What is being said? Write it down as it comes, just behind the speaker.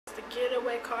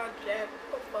getaway car jack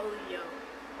portfolio.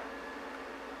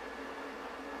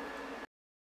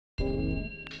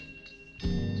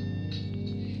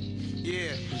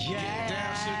 Yeah, get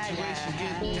down situation,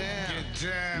 get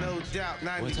down. No doubt,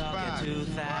 95. We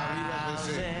represent.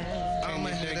 I'ma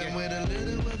hit him with a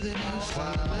little of this,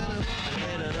 and a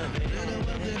little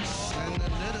of this, and a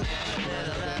little of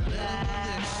this,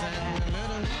 and a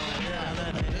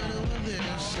little of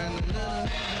this, and a little.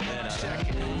 Check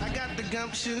it. I got the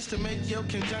gumptions to make your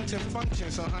conjunction function,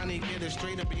 so honey, get it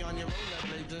straight and be on your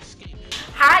rollerblades and skate.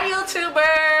 Hi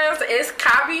YouTubers, it's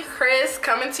Copy Chris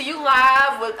coming to you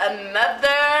live with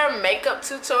another makeup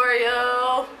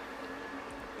tutorial.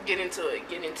 Get into it.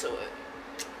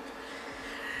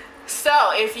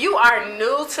 So if you are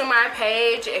new to my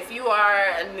page, if you are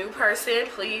a new person,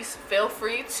 please feel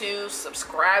free to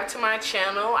subscribe to my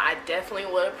channel. I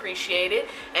definitely would appreciate it.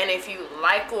 And if you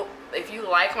like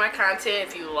my content,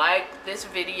 if you like this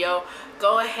video,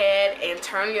 go ahead and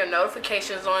turn your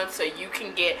notifications on so you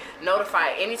can get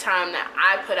notified anytime that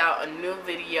I put out a new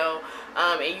video,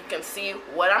 and you can see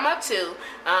what I'm up to.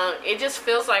 It just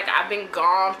feels like I've been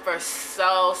gone for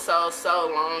so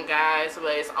long, guys,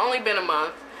 but it's only been a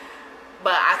month.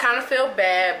 But I kind of feel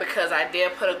bad because I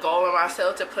did put a goal on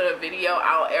myself to put a video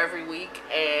out every week,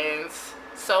 and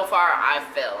so far I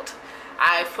failed.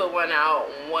 I put one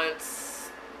out once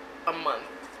a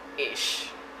month-ish,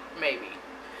 maybe.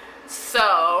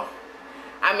 So,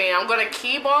 I mean, I'm going to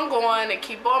keep on going and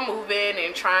keep on moving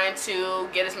and trying to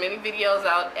get as many videos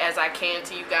out as I can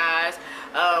to you guys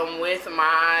with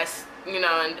my, you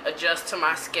know, and adjust to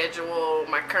my schedule,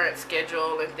 my current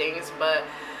schedule and things, but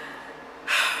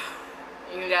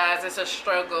you guys, it's a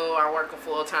struggle. I work a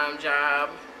full-time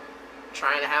job,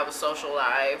 trying to have a social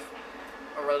life,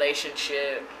 a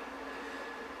relationship,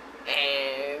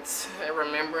 and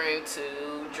remembering to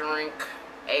drink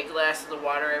 8 glasses of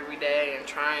water every day and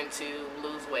trying to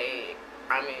lose weight.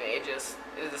 I mean, it's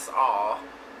just all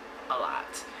a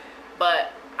lot.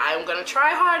 But I'm going to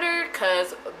try harder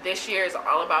because this year is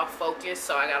all about focus,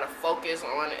 so I got to focus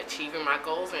on achieving my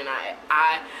goals, and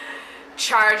I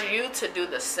charge you to do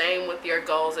the same with your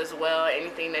goals as well.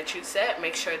 Anything that you set,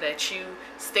 make sure that you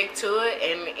stick to it,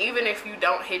 and even if you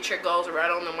don't hit your goals right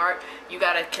on the mark, you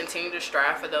got to continue to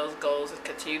strive for those goals and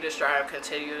continue to strive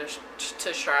until you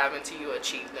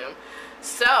achieve them.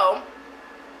 So,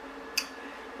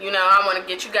 you know, I want to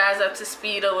get you guys up to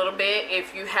speed a little bit.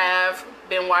 If you have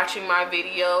been watching my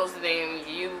videos, then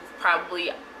you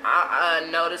probably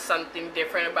noticed something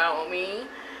different about me.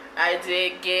 I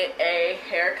did get a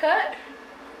haircut,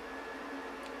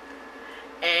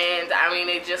 and I mean,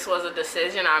 it just was a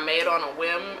decision I made on a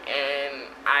whim, and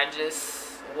I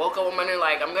just woke up one morning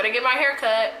like, I'm gonna get my hair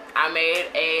cut. I made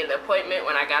an appointment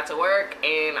when I got to work,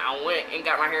 and I went and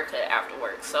got my hair cut after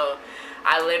work. So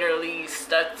I literally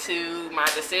stuck to my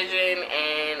decision,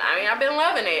 and I mean, I've been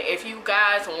loving it. If you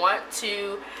guys want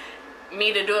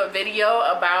me to do a video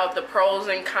about the pros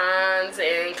and cons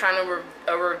and kind of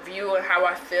a review of how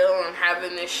I feel on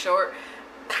having this short,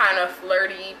 kind of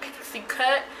flirty pixie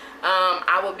cut,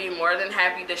 I will be more than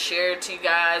happy to share with you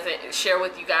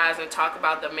guys and talk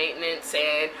about the maintenance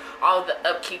and all the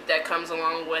upkeep that comes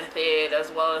along with it,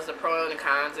 as well as the pros and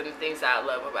cons and the things that I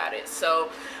love about it. So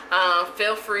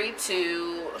feel free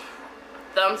to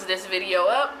thumbs this video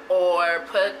up or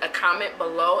put a comment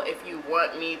below if you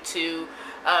want me to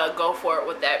go for it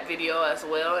with that video as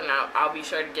well, and I'll be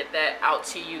sure to get that out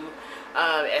to you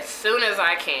as soon as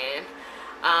I can.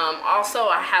 Also,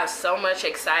 I have so much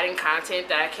exciting content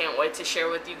that I can't wait to share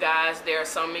with you guys. There are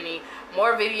so many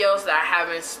more videos that I have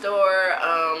in store,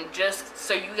 just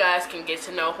so you guys can get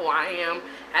to know who I am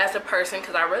as a person,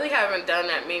 because I really haven't done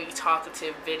that many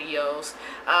talkative videos,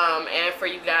 and for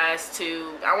you guys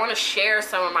to, I want to share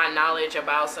some of my knowledge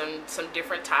about some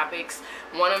different topics,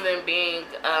 one of them being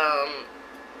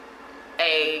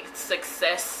a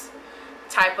success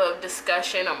type of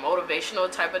discussion, a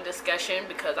motivational type of discussion,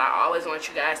 because I always want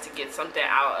you guys to get something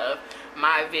out of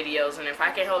my videos, and if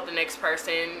I can help the next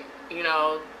person, you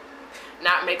know,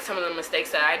 not make some of the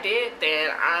mistakes that I did, then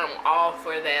I'm all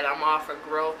for that. I'm all for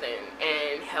growth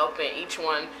and helping each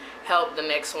one help the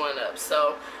next one up.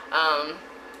 So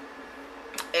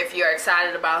if you're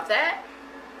excited about that,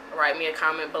 write me a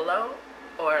comment below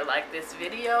or like this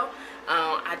video.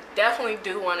 I definitely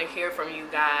do want to hear from you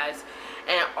guys.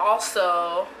 And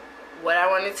also, what I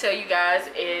want to tell you guys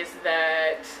is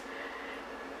that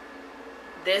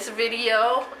this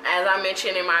video, as I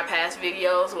mentioned in my past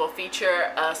videos, will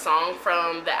feature a song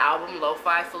from the album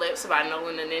Lo-Fi Flips by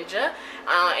Nolan the Ninja.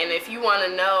 And if you want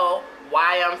to know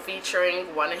why I'm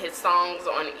featuring one of his songs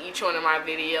on each one of my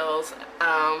videos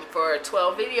for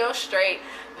 12 videos straight,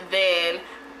 then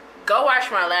go watch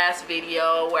my last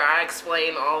video where I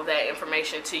explain all that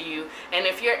information to you. And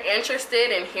if you're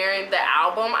interested in hearing the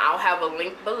album, I'll have a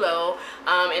link below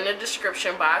in the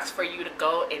description box for you to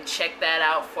go and check that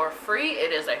out for free.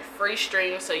 It is a free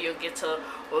stream, so you'll get to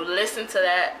listen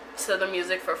to the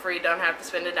music for free. Don't have to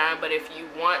spend a dime. But if you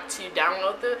want to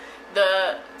download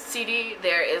the CD,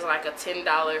 there is like a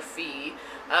 $10 fee.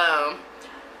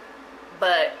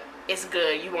 But it's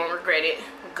good. You won't regret it.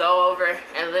 Go over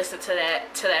and listen to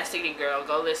that CD, girl.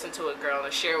 Go listen to it, girl,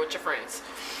 and share it with your friends.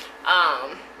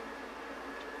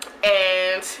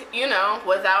 And you know,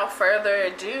 without further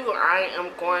ado, I am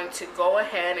going to go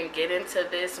ahead and get into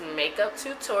this makeup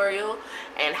tutorial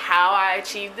and how I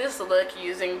achieved this look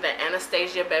using the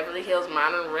Anastasia Beverly Hills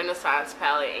Modern Renaissance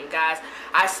palette. And guys,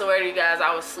 I swear to you guys,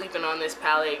 I was sleeping on this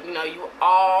palette. You know, you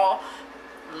all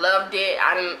loved it.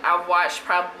 I've watched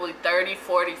probably 30,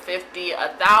 40, 50,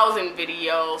 1,000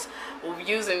 videos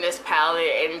using this palette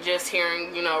and just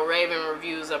hearing, you know, raving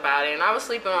reviews about it. And I was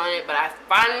sleeping on it, but I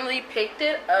finally picked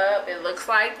it up. It looks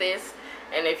like this.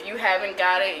 And if you haven't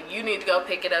got it, you need to go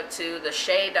pick it up too. The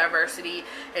shade diversity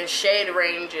and shade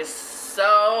range is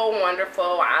so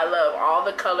wonderful. I love all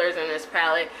the colors in this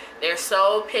palette. They're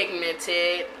so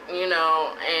pigmented, you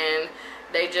know, and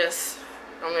they just,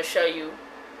 I'm going to show you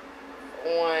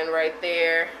one right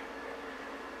there.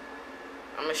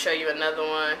 I'm gonna show you another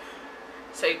one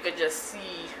so you could just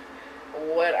see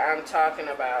what I'm talking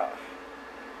about.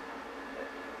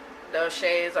 Those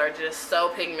shades are just so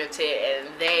pigmented and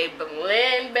they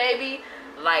blend, baby,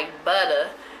 like butter.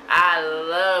 I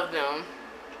love them.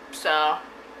 So,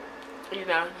 you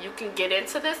know, you can get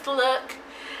into this look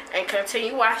and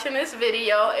continue watching this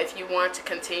video if you want to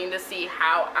continue to see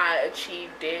how I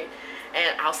achieved it.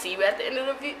 And I'll see you at the end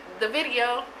of the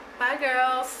video. Bye,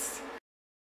 girls.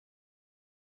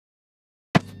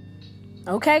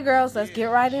 Okay, girls, let's get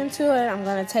right into it. I'm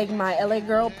going to take my L.A.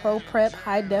 Girl Pro Prep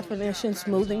High Definition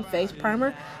Smoothing Face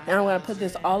Primer. And I'm going to put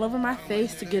this all over my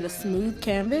face to get a smooth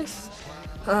canvas.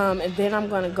 And then I'm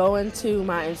going to go into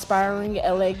my Inspiring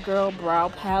L.A. Girl Brow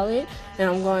Palette. And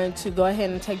I'm going to go ahead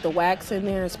and take the wax in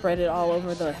there and spread it all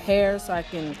over the hair so I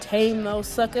can tame those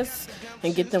suckers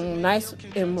and get them nice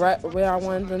and right where I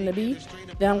want them to be.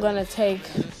 Then I'm going to take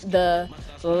the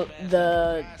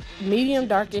medium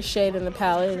darkest shade in the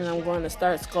palette and I'm going to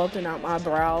start sculpting out my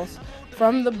brows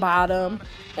from the bottom.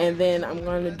 And then I'm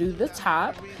going to do the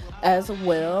top as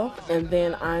well. And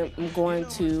then I'm going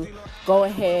to go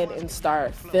ahead and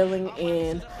start filling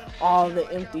in all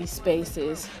the empty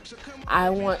spaces. I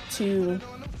want to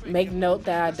make note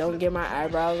that I don't get my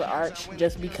eyebrows arched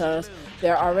just because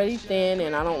they're already thin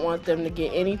and I don't want them to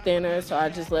get any thinner, so I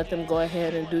just let them go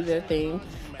ahead and do their thing.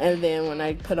 And then when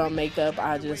I put on makeup,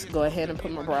 I just go ahead and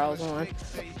put my brows on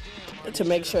to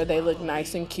make sure they look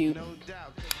nice and cute.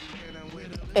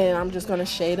 And I'm just going to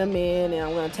shade them in, and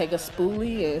I'm going to take a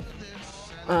spoolie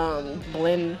and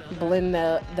blend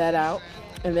that out.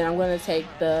 And then I'm going to take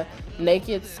the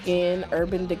Naked Skin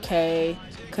Urban Decay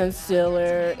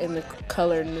concealer in the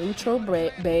color Neutral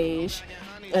Beige,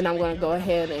 and I'm going to go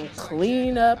ahead and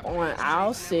clean up on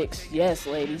aisle 6. Yes,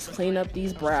 ladies, clean up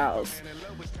these brows.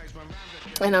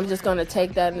 And I'm just going to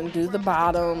take that and do the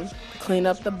bottom, clean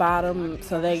up the bottom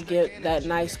so they get that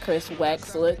nice crisp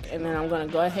wax look. And then I'm going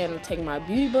to go ahead and take my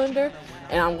beauty blender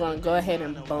and I'm going to go ahead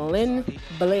and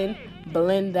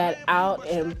blend that out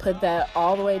and put that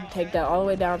all the way, take that all the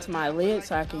way down to my lid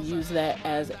so I can use that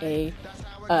as a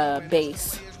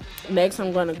base. Next,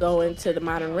 I'm going to go into the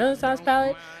Modern Renaissance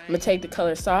palette. I'm going to take the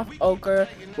color Soft Ochre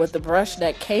with the brush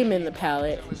that came in the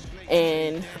palette,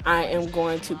 and I am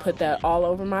going to put that all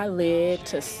over my lid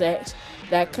to set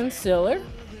that concealer.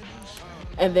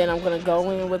 And then I'm going to go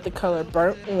in with the color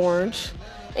Burnt Orange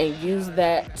and use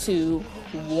that to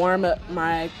warm up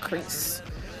my crease.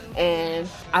 And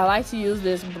I like to use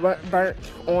this burnt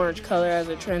orange color as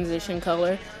a transition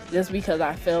color just because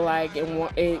I feel like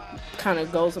it kind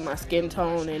of goes with my skin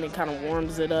tone and it kind of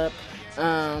warms it up.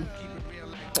 And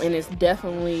it's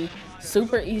definitely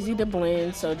super easy to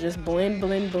blend, so just blend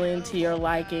to your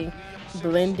liking.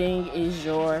 Blending is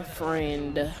your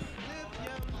friend.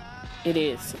 It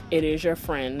is your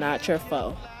friend, not your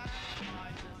foe.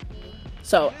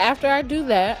 So after I do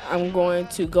that, I'm going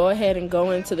to go ahead and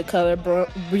go into the color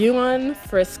Buon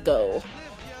Fresco.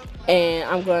 And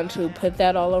I'm going to put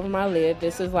that all over my lid.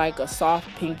 This is like a soft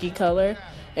pinky color.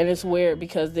 And it's weird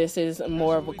because this is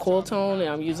more of a cool tone and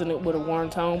I'm using it with a warm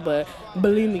tone. But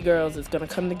believe me, girls, it's going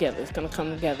to come together. It's going to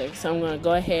come together. So I'm going to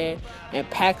go ahead and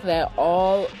pack that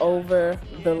all over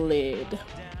the lid.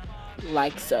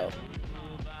 Like so.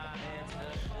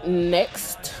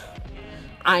 next,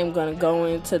 I'm going to go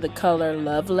into the color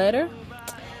Love Letter.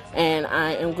 And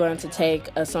I am going to take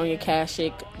a Sonia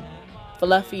Kashuk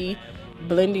fluffy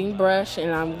blending brush,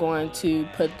 and I'm going to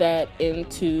put that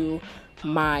into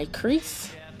my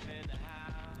crease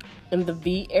in the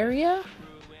V area.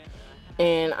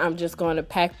 And I'm just going to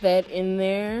pack that in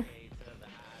there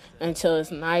until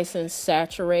it's nice and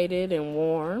saturated and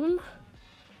warm.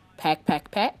 Pack,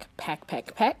 pack, pack, pack,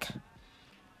 pack, pack.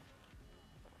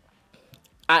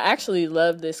 I actually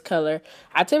love this color.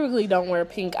 I typically don't wear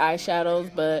pink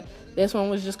eyeshadows, but this one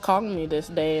was just calling me this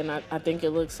day, and I think it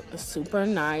looks super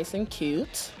nice and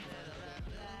cute.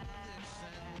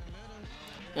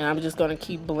 And I'm just going to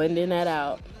keep blending that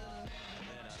out.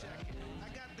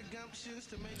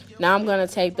 Now I'm going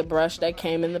to take the brush that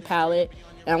came in the palette,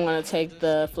 and I'm going to take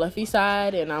the fluffy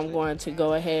side, and I'm going to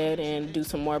go ahead and do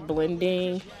some more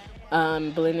blending,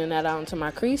 blending that out into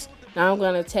my crease. Now I'm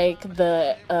going to take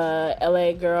the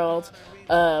L.A.Girls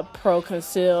Pro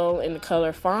Conceal in the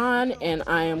color Fawn, and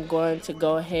I am going to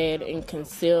go ahead and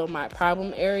conceal my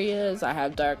problem areas. I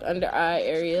have dark under eye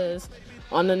areas,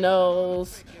 on the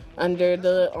nose, on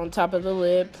top of the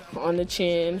lip, on the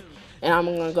chin, and I'm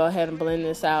going to go ahead and blend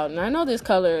this out. And I know this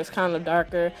color is kind of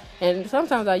darker, and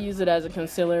sometimes I use it as a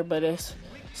concealer, but it's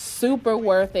super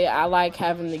worth it. I like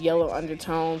having the yellow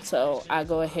undertone, so I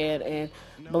go ahead and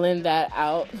blend that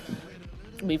out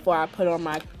before I put on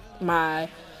my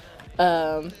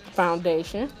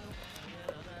foundation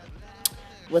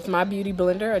with my beauty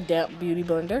blender, a damp beauty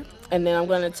blender. And then I'm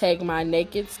going to take my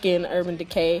Naked Skin Urban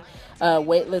Decay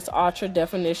Weightless Ultra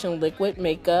Definition Liquid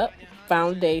Makeup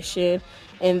Foundation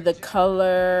in the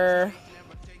color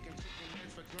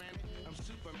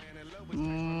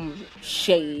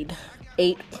shade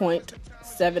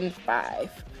 8.75.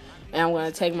 And I'm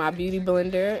going to take my beauty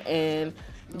blender and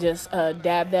just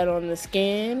dab that on the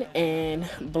skin and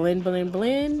blend, blend,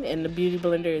 blend. And the beauty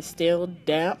blender is still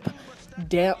damp.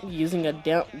 Using a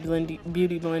damp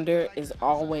beauty blender is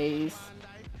always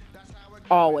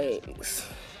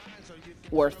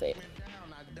worth it.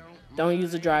 Don't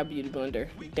use a dry beauty blender.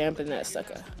 Dampen that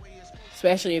sucker.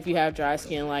 Especially if you have dry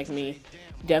skin like me.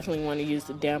 Definitely want to use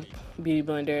the damp beauty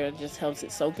blender. It just helps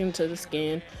it soak into the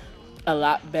skin a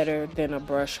lot better than a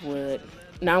brush would.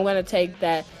 Now I'm going to take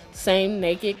that same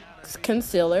Naked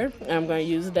concealer, and I'm going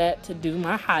to use that to do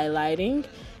my highlighting.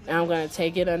 And I'm going to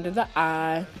take it under the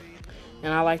eye.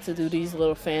 And I like to do these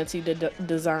little fancy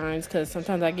designs because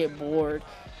sometimes I get bored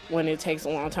when it takes a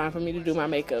long time for me to do my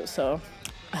makeup. So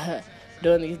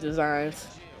doing these designs,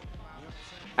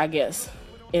 I guess,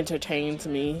 entertains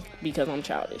me because I'm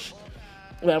childish.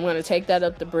 But I'm going to take that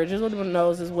up the bridges of the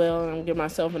nose as well. And I'm going to give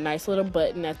myself a nice little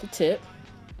button at the tip.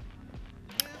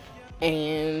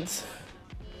 And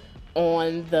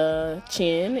on the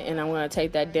chin. And I'm going to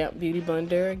take that damp beauty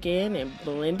blender again and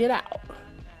blend it out.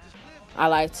 I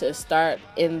like to start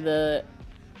in the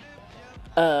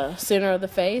center of the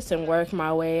face and work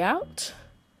my way out.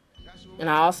 And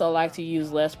I also like to use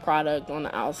less product on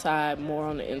the outside, more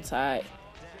on the inside.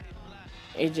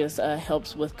 It just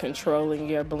helps with controlling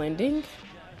your blending.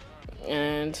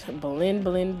 And blend,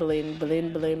 blend, blend,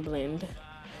 blend, blend, blend.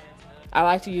 I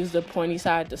like to use the pointy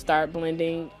side to start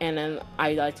blending, and then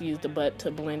I like to use the butt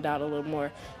to blend out a little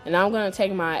more. And now I'm going to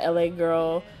take my LA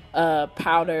Girl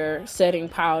powder, setting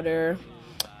powder,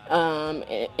 and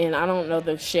I don't know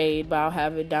the shade, but I'll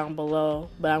have it down below.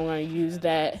 But I'm going to use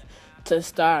that to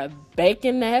start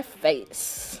baking that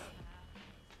face.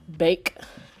 Bake,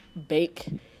 bake,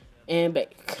 and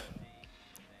bake.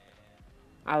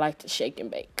 I like to shake and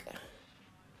bake.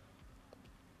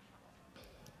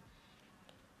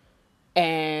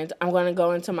 And I'm going to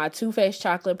go into my Too Faced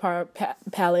Chocolate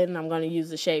palette, and I'm going to use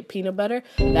the shade Peanut Butter.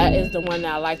 That is the one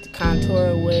that I like to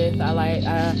contour with. I like,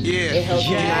 it helps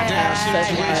me not have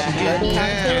such a blurred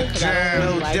contour, because I don't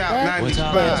really like that.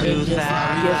 But it just gives me that subtlety that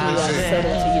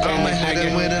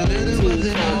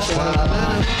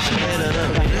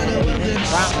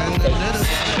I can to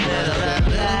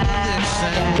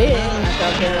And then, after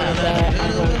I've done that,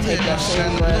 I'm going to take that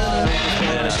same brush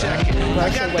and I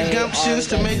got the gumptions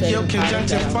to make your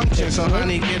conjunction function. So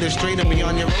honey, get it straight and be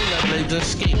on your roller blades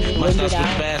escape. My stuff is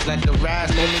fast like the rise.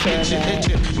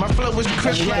 My flow is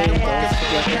crisp like the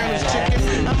market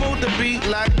chicken. I move the beat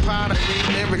like pottery.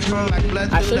 Lyrics flow like blood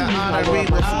through the artery.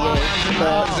 With all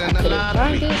eyes and the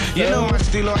lottery. You know my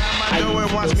stilo, how my door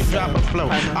wants me drop a flow.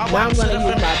 I want to use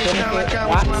my benefit like I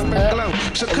was my glow.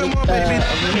 So come on baby,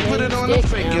 let's put it on the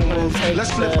faking move.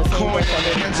 Let's flip a coin on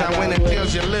the ends. I win and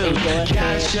kills you lose.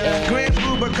 Grand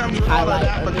Uber comes with all of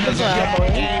that because you got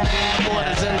game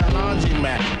orders in the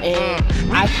laundromat. And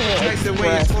I can't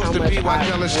express how much I really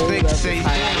love this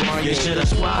highlighter. You should have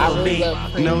swallowed me,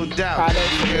 no doubt.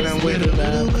 Products with the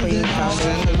cream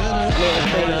foundation,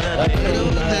 cream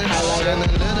highlighter, and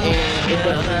it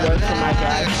definitely works for my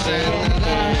dry skin,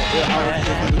 and it always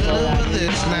gives me glow out.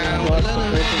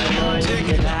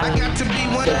 I got to be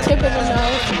one the tip of the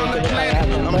nose to make it look like I have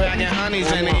no butt.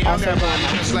 Also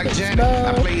just like Janet.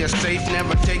 I play it safe,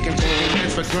 never taking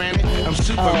things for granted. I'm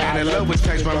Superman in love with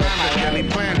text, my rhymes really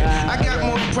planet. I got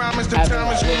more promise than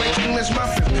Thomas who makes me miss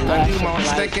muffins. I do my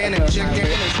sticking and chicken,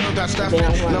 no doubt stuff,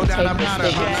 no doubt about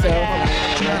it.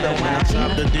 When I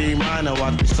stop the D minor,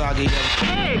 watch me soggy.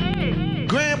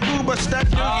 Grand Booba stuck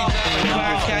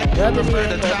doogie. Prefer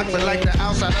the top, but like the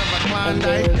outside of a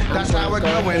Klondike. That's how it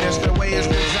go, and it's the way it's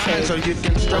designed. So you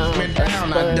can stroke me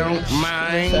down, I don't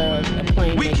mind.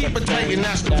 We keep it tight, and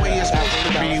that's the way it's supposed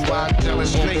to be. Why tell a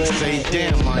snake, say,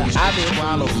 damn, man, you should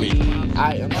swallow me.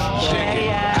 I am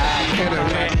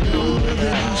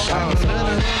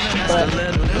but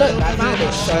look, I found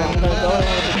it, so I'm gonna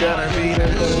go in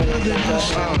with the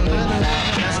brush.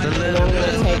 And I'm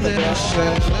gonna take the brush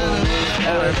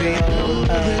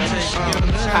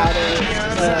powder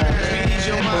brush.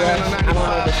 I don't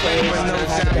know the flavor, I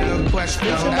have it down in the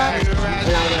description box. And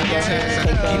I'm gonna go ahead and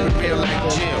take that and put it on my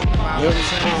cheek. And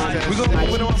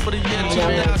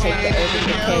I'm gonna take the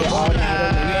Decay all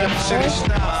night setting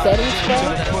spray,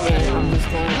 and I'm just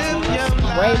going to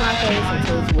spray my face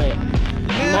until it's wet.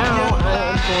 Now I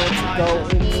am going to go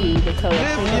into the color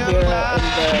Primavera and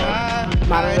the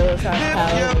Marshmallow palette, and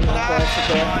I'm going to go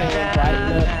ahead and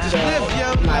brighten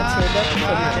up my tear duct for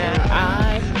my inner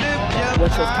eye,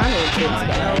 which was kind of intense,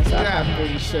 guys. So I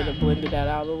probably should have blended that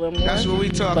out a little more. That's what we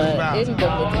talking about. But it ended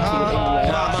up looking cute anyway.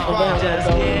 And then I'm going to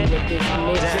go in with this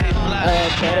mix of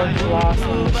Better Gloss in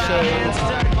the shade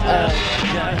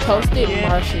Toasted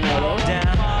Marshmallow,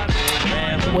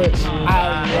 which I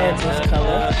love this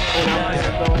color. And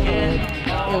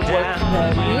I'm going to go ahead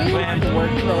and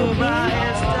work that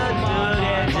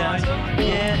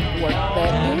in, work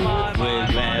that in.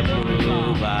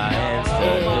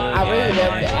 And I really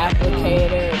love the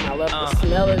applicator, and I love the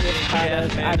smell of this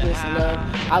product.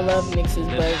 I love NYX's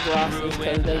Buzz Glosses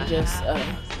because they just,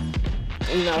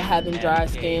 having dry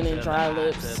skin and dry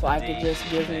lips, like it just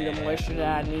gives me the moisture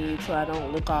that I need so I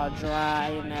don't look all dry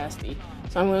and nasty.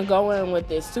 So I'm going to go in with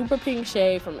this super pink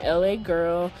shade from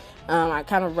L.A.Girls. I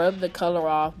kind of rubbed the color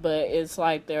off, but it's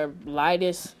like their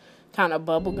lightest kind of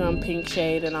bubblegum pink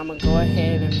shade, and I'm going to go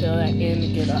ahead and fill that in to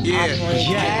get an operating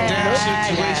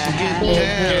situation,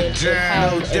 get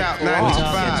down, no doubt,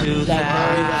 95.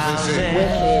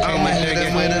 I'm a nigga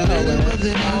with a little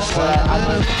bit of but I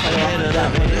love the color off of that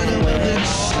one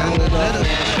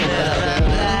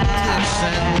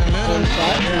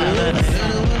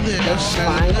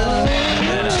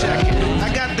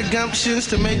I got the gumptions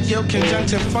to make your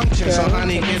conjunction function. So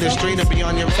honey, get it straight and be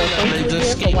on your laser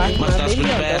ski. My stuff was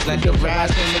fast like a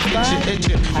rise in the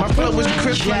picture. My flow was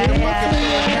crisp like a bucket.